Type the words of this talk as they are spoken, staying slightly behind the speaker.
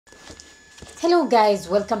Hello guys,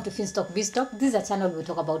 welcome to Finstock Biztalk. This is a channel where we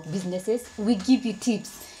talk about businesses. We give you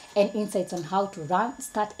tips and insights on how to run,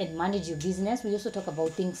 start and manage your business. We also talk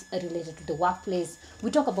about things related to the workplace.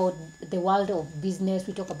 We talk about the world of business.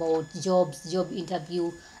 We talk about jobs, job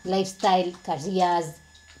interview, lifestyle, careers,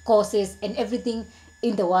 courses and everything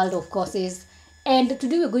in the world of courses. And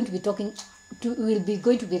today we're going to be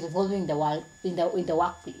revolving the world in the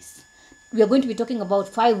workplace. We are going to be talking about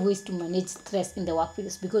 5 ways to manage stress in the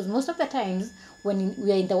workplace, because most of the times when we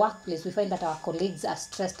are in the workplace, we find that our colleagues are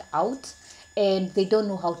stressed out and they don't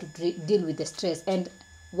know how to deal with the stress. And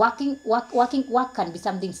work can be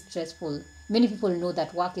something stressful. Many people know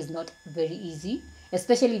that work is not very easy,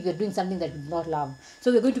 especially if you're doing something that you do not love.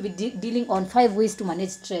 So we're going to be dealing on 5 ways to manage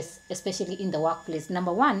stress, especially in the workplace.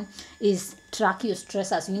 Number 1 is track your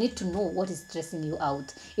stressors. You need to know what is stressing you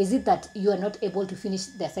out. Is it that you are not able to finish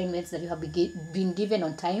the assignments that you have been given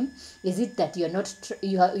on time? Is it that you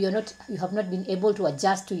have not been able to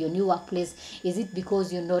adjust to your new workplace? Is it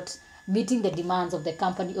because you're not meeting the demands of the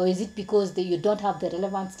company, or is it because you don't have the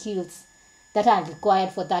relevant skills that are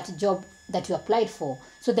required for that job that you applied for?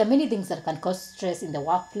 So there are many things that can cause stress in the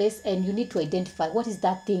workplace, and you need to identify what is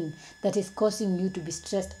that thing that is causing you to be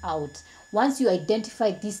stressed out. Once you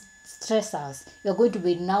identify these stressors, you're going to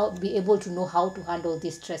be able to know how to handle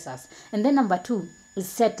these stressors. And then number 2 is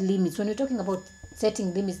set limits. When you're talking about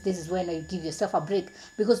setting limits, this is when you give yourself a break,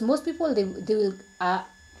 because most people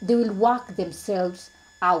they will work themselves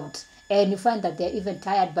out, and you find that they're even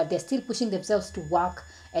tired, but they're still pushing themselves to work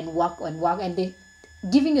and work and work. And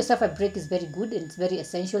giving yourself a break is very good and it's very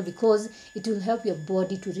essential, because it will help your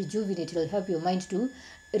body to rejuvenate. It will help your mind to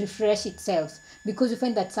refresh itself, because you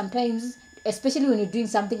find that sometimes, especially when you're doing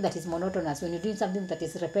something that is monotonous, when you're doing something that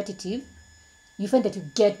is repetitive, you find that you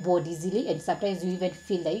get bored easily, and sometimes you even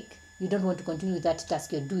feel like you don't want to continue with that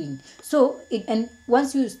task you're doing. So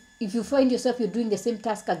if you find yourself you're doing the same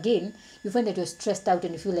task again, you find that you're stressed out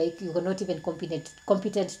and you feel like you're not even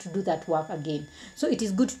competent to do that work again. So it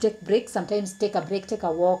is good to take breaks. Sometimes take a break, take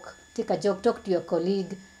a walk, take a jog, talk to your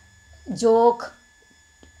colleague, joke,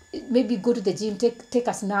 maybe go to the gym, take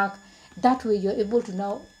a snack. That way you're able to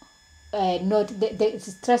now not the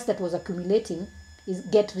stress that was accumulating is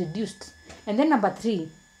get reduced. And then number 3,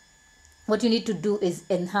 what you need to do is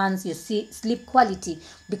enhance your sleep quality,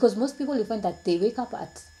 because most people, you find that they wake up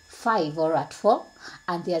at 5 or at 4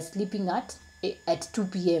 and they are sleeping at 2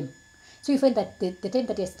 p.m. So you find that the time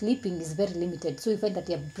that you're sleeping is very limited. So you find that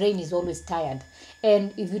your brain is always tired.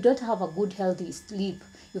 And if you don't have a good, healthy sleep,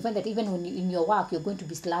 you find that even when in your work, you're going to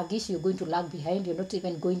be sluggish, you're going to lag behind, you're not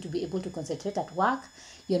even going to be able to concentrate at work,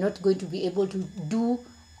 you're not going to be able to do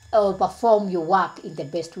or perform your work in the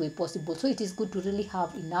best way possible. So it is good to really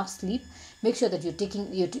have enough sleep. Make sure that you're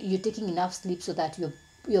taking enough sleep so that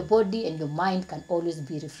your body and your mind can always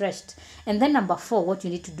be refreshed. And then number 4, what you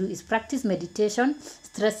need to do is practice meditation,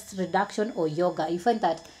 stress reduction or yoga. You find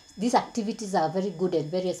that these activities are very good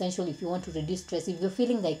and very essential if you want to reduce stress. If you're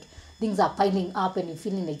feeling like things are piling up and you're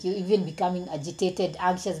feeling like you're even becoming agitated,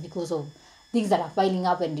 anxious because of things that are piling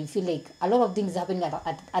up, and you feel like a lot of things happening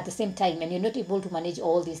at the same time, and you're not able to manage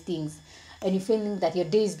all these things, and you're feeling that your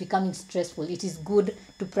day is becoming stressful, it is good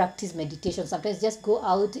to practice meditation. Sometimes just go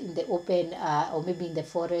out in the open, or maybe in the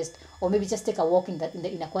forest, or maybe just take a walk in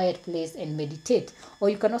a quiet place and meditate. Or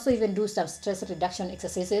you can also even do some stress reduction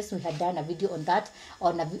exercises. We had done a video on that,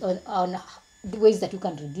 on the ways that you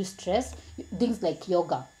can reduce stress. Things like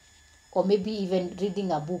yoga, or maybe even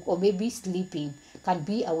reading a book, or maybe sleeping can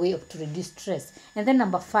be a way to reduce stress. And then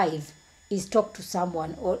number 5 is talk to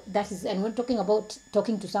someone, and when talking about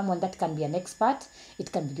talking to someone, that can be an expert,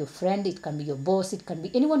 it can be your friend, it can be your boss, it can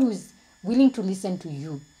be anyone who is willing to listen to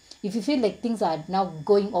you. If you feel like things are now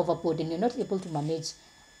going overboard and you're not able to manage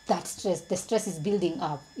that stress, the stress is building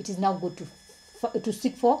up, it is now good to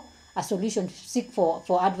seek for a solution, seek for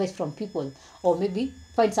advice from people, or maybe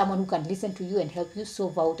find someone who can listen to you and help you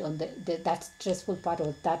solve out on that stressful part,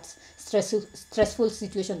 or that stressful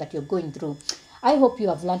situation that you're going through. I hope you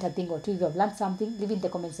have learned a thing or two. If you have learned something, leave in the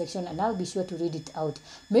comment section and I'll be sure to read it out.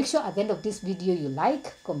 Make sure at the end of this video you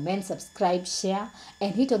like, comment, subscribe, share,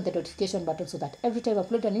 and hit on the notification button so that every time I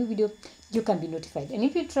upload a new video, you can be notified. And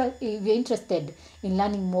if you're interested in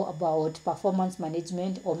learning more about performance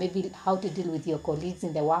management, or maybe how to deal with your colleagues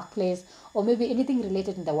in the workplace, or maybe anything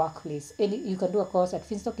related in the workplace, you can do a course at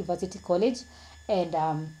Finstock University College, and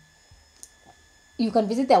you can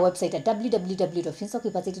visit their website at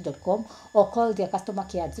www.finstockuniversity.com, or call their customer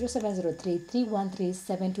care at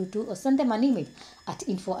 0703-313-722, or send them an email at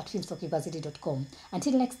info@finstockuniversity.com.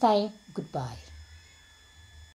 Until next time, goodbye.